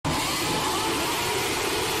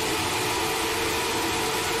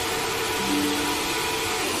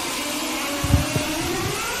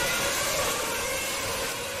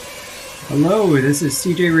Hello, this is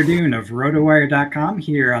CJ Radune of RotoWire.com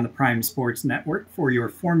here on the Prime Sports Network for your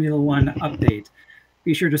Formula One update.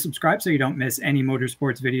 Be sure to subscribe so you don't miss any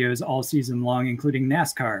motorsports videos all season long, including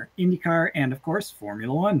NASCAR, IndyCar, and of course,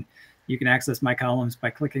 Formula One. You can access my columns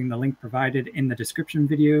by clicking the link provided in the description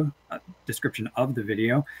of the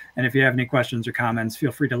video. And if you have any questions or comments,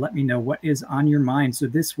 feel free to let me know what is on your mind. So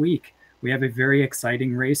this week, we have a very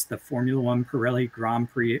exciting race, the Formula One Pirelli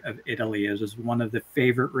Grand Prix of Italy. It is one of the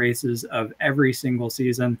favorite races of every single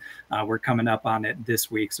season. We're coming up on it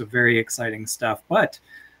this week, so very exciting stuff. But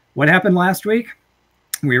what happened last week?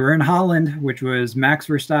 We were in Holland, which was Max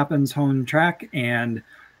Verstappen's home track, and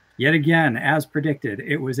yet again, as predicted,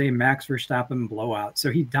 it was a Max Verstappen blowout.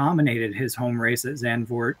 So he dominated his home race at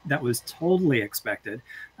Zandvoort. That was totally expected.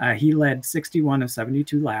 He led 61 of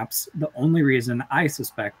 72 laps. The only reason I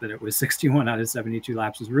suspect that it was 61 out of 72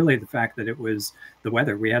 laps was really the fact that it was the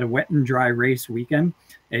weather. We had a wet and dry race weekend.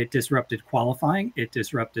 It disrupted qualifying. It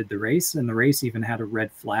disrupted the race, and the race even had a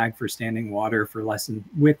red flag for standing water for less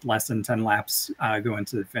than 10 laps going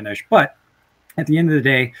to the finish. But at the end of the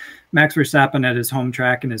day, Max Verstappen at his home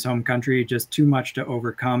track in his home country, just too much to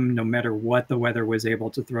overcome. No matter what the weather was able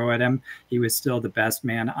to throw at him, he was still the best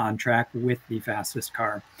man on track with the fastest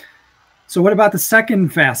car. So what about the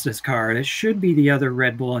second fastest car? It should be the other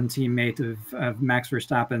Red Bull and teammate of Max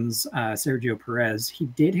Verstappen's, Sergio Perez. He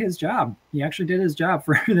did his job. He actually did his job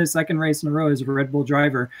for the second race in a row as a Red Bull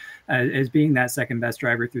driver, as being that second best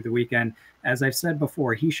driver through the weekend. As I've said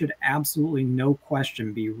before, he should absolutely, no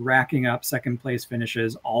question, be racking up second place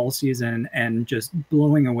finishes all season and just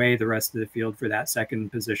blowing away the rest of the field for that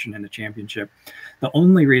second position in the championship. The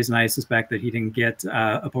only reason I suspect that he didn't get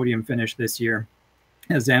a podium finish this year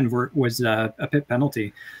as Zandvoort was a pit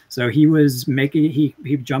penalty. So he was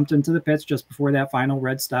he jumped into the pits just before that final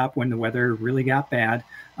red stop when the weather really got bad.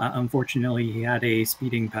 Unfortunately, he had a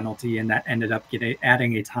speeding penalty, and that ended up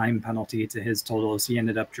adding a time penalty to his totals. He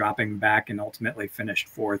ended up dropping back and ultimately finished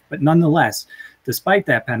fourth. But nonetheless, despite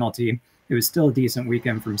that penalty, it was still a decent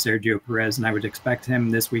weekend from Sergio Perez, and I would expect him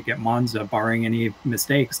this week at Monza, barring any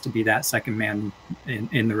mistakes, to be that second man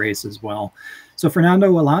in the race as well. So Fernando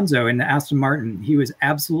Alonso in the Aston Martin, he was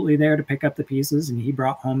absolutely there to pick up the pieces, and he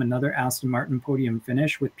brought home another Aston Martin podium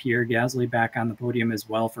finish with Pierre Gasly back on the podium as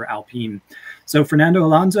well for Alpine. So Fernando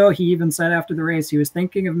Alonso, he even said after the race he was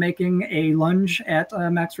thinking of making a lunge at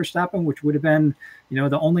Max Verstappen, which would have been,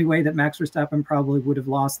 the only way that Max Verstappen probably would have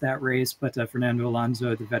lost that race. But Fernando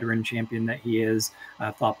Alonso, the veteran champion that he is,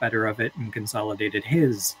 thought better of it and consolidated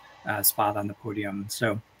his spot on the podium.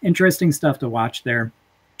 So interesting stuff to watch there.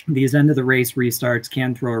 These end of the race restarts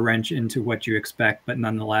can throw a wrench into what you expect, but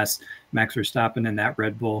nonetheless, Max Verstappen and that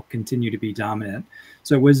Red Bull continue to be dominant.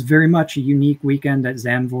 So it was very much a unique weekend at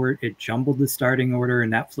Zandvoort. It jumbled the starting order,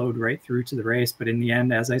 and that flowed right through to the race. But in the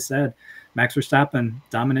end, as I said, Max Verstappen,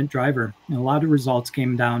 dominant driver. And a lot of results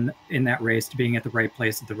came down in that race to being at the right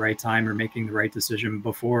place at the right time or making the right decision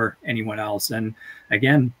before anyone else. And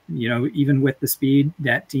again, even with the speed,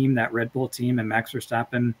 that team, that Red Bull team and Max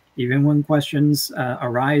Verstappen, even when questions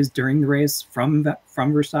arise during the race from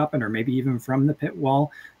Verstappen or maybe even from the pit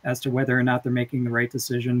wall as to whether or not they're making the right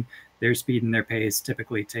decision, their speed and their pace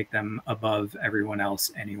typically take them above everyone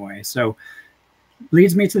else anyway. So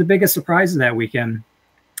leads me to the biggest surprise of that weekend.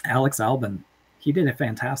 Alex Albon, he did a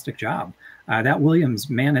fantastic job. That Williams,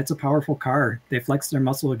 man, it's a powerful car. They flexed their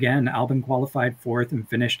muscle again. Albon qualified fourth and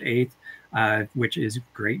finished eighth, which is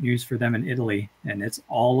great news for them in Italy. And it's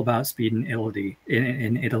all about speed in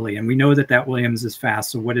Italy. And we know that Williams is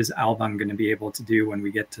fast. So what is Albon going to be able to do when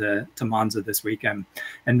we get to Monza this weekend?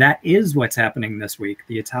 And that is what's happening this week,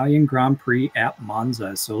 the Italian Grand Prix at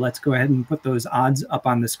Monza. So let's go ahead and put those odds up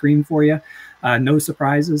on the screen for you. No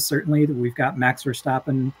surprises, certainly. We've got Max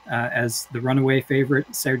Verstappen as the runaway favorite,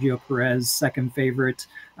 Sergio Perez second favorite,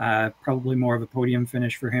 probably more of a podium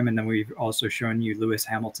finish for him. And then we've also shown you Lewis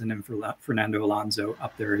Hamilton and Fernando Alonso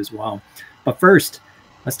up there as well. But first,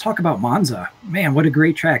 let's talk about Monza. Man, what a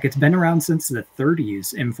great track. It's been around since the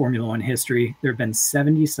 30s in Formula One history. There have been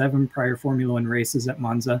 77 prior Formula One races at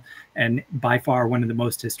Monza, and by far one of the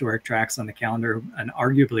most historic tracks on the calendar and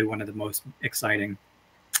arguably one of the most exciting.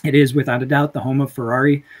 It is without a doubt the home of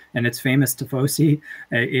Ferrari and its famous Tifosi.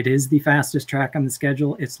 It is the fastest track on the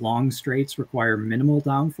schedule. Its long straights require minimal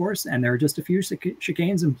downforce, and there are just a few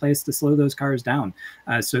chicanes in place to slow those cars down.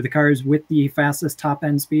 So the cars with the fastest top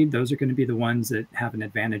end speed, those are going to be the ones that have an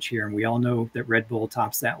advantage here. And we all know that Red Bull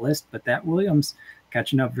tops that list, but that Williams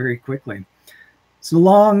catching up very quickly. So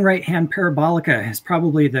long right-hand parabolica is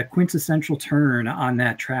probably the quintessential turn on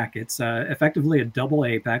that track. It's effectively a double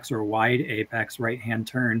apex or wide apex right-hand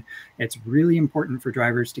turn. It's really important for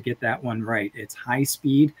drivers to get that one right. It's high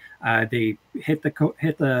speed. They hit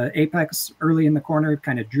the apex early in the corner,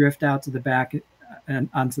 kind of drift out to the back and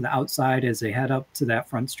onto the outside as they head up to that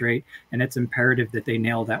front straight. And it's imperative that they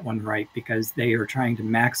nail that one right because they are trying to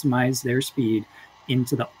maximize their speed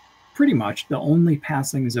into the pretty much the only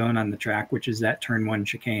passing zone on the track, which is that turn one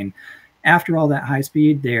chicane. After all that high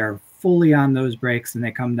speed, they are fully on those brakes and they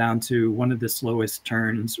come down to one of the slowest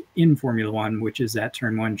turns in Formula One, which is that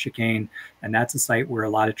turn one chicane. And that's a site where a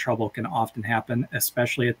lot of trouble can often happen,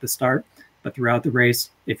 especially at the start. But throughout the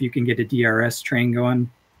race, if you can get a DRS train going,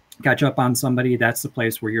 catch up on somebody, that's the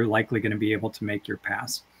place where you're likely going to be able to make your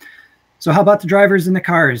pass. So how about the drivers and the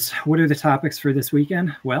cars? What are the topics for this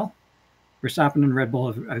weekend? Well, Verstappen and Red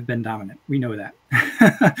Bull have been dominant. We know that.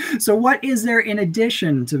 So what is there in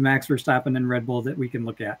addition to Max Verstappen and Red Bull that we can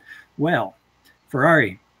look at? Well,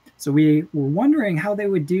 Ferrari. So we were wondering how they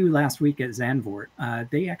would do last week at Zandvoort.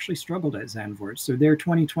 They actually struggled at Zandvoort. So their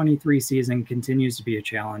 2023 season continues to be a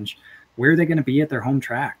challenge. Where are they going to be at their home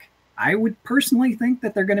track? I would personally think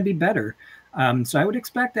that they're going to be better. So I would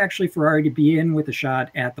expect actually Ferrari to be in with a shot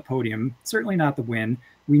at the podium, certainly not the win.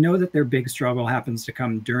 We know that their big struggle happens to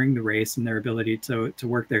come during the race and their ability to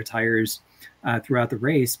work their tires throughout the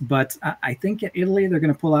race. But I think at Italy, they're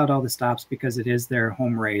going to pull out all the stops because it is their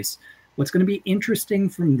home race. What's going to be interesting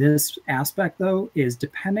from this aspect, though, is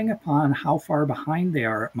depending upon how far behind they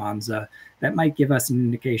are at Monza, that might give us an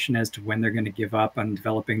indication as to when they're going to give up on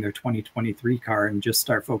developing their 2023 car and just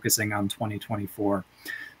start focusing on 2024.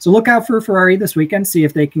 So look out for Ferrari this weekend, see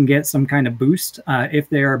if they can get some kind of boost. If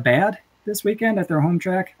they are bad this weekend at their home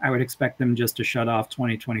track, I would expect them just to shut off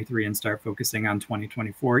 2023 and start focusing on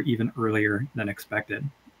 2024 even earlier than expected.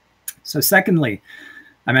 So secondly,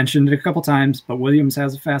 I mentioned it a couple times, but Williams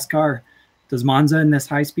has a fast car. Does Monza in this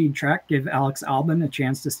high-speed track give Alex Albon a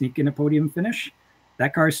chance to sneak in a podium finish?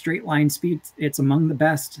 That car's straight line speed, it's among the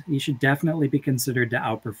best. He should definitely be considered to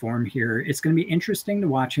outperform here. It's going to be interesting to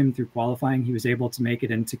watch him through qualifying. He was able to make it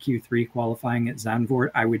into Q3 qualifying at Zandvoort.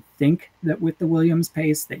 I would think that with the Williams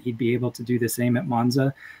pace that he'd be able to do the same at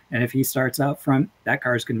Monza. And if he starts out front, that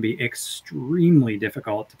car is going to be extremely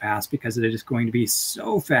difficult to pass because it is going to be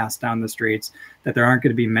so fast down the straights that there aren't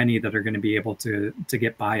going to be many that are going to be able to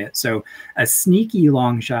get by it. So a sneaky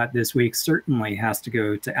long shot this week certainly has to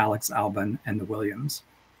go to Alex Albon and the Williams.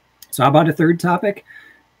 So how about a third topic?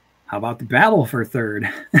 How about the battle for third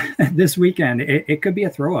this weekend? It could be a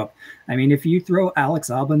throw up. I mean, if you throw Alex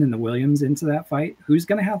Albon and the Williams into that fight, who's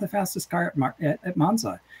going to have the fastest car at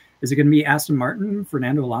Monza? Is it going to be Aston Martin,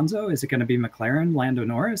 Fernando Alonso? Is it going to be McLaren, Lando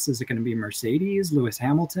Norris? Is it going to be Mercedes, Lewis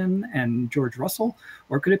Hamilton, and George Russell?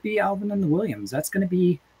 Or could it be Albon and the Williams? That's going to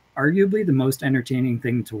be arguably the most entertaining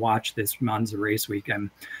thing to watch this Monza race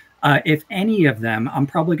weekend. If any of them, I'm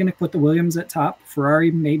probably going to put the Williams at top.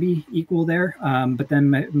 Ferrari maybe equal there, but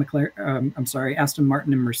then Aston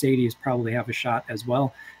Martin and Mercedes probably have a shot as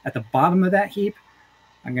well. At the bottom of that heap,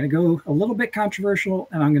 I'm going to go a little bit controversial,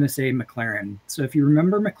 and I'm going to say McLaren. So if you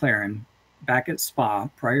remember McLaren back at Spa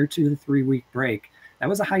prior to the 3-week break, that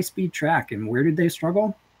was a high-speed track, and where did they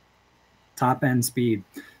struggle? Top-end speed.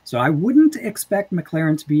 So I wouldn't expect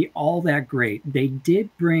McLaren to be all that great. They did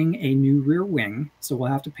bring a new rear wing, so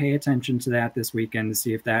we'll have to pay attention to that this weekend to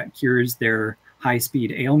see if that cures their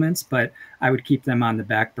high-speed ailments, but I would keep them on the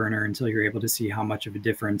back burner until you're able to see how much of a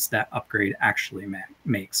difference that upgrade actually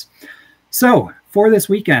makes. So for this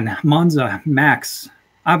weekend, Monza, Max,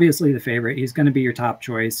 obviously the favorite. He's going to be your top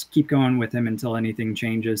choice. Keep going with him until anything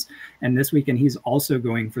changes. And this weekend, he's also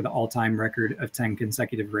going for the all-time record of 10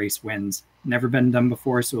 consecutive race wins. Never been done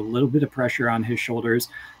before, so a little bit of pressure on his shoulders.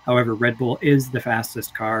 However, Red Bull is the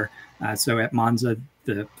fastest car. So at Monza,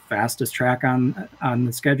 the fastest track on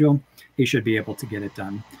the schedule, he should be able to get it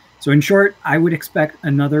done. So in short, I would expect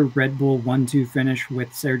another Red Bull 1-2 finish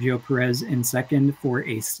with Sergio Perez in second. For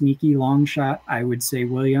a sneaky long shot, I would say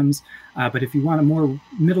Williams. But if you want a more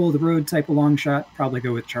middle-of-the-road type of long shot, probably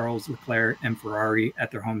go with Charles Leclerc and Ferrari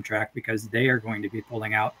at their home track because they are going to be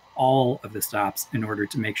pulling out all of the stops in order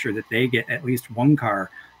to make sure that they get at least one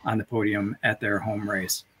car on the podium at their home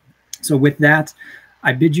race. So with that,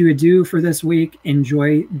 I bid you adieu for this week.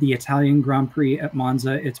 Enjoy the Italian Grand Prix at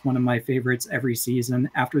Monza. It's one of my favorites every season.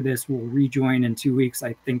 After this, we'll rejoin in 2 weeks,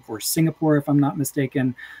 I think, for Singapore, if I'm not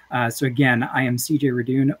mistaken. So again, I am CJ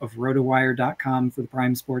Radune of RotoWire.com for the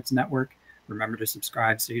Prime Sports Network. Remember to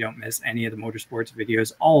subscribe so you don't miss any of the motorsports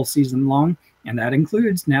videos all season long, and that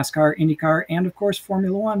includes NASCAR, IndyCar, and of course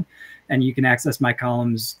Formula One. And you can access my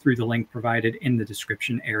columns through the link provided in the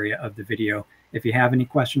description area of the video. If you have any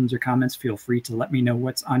questions or comments, feel free to let me know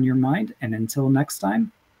what's on your mind. And until next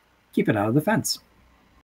time, keep it out of the fence.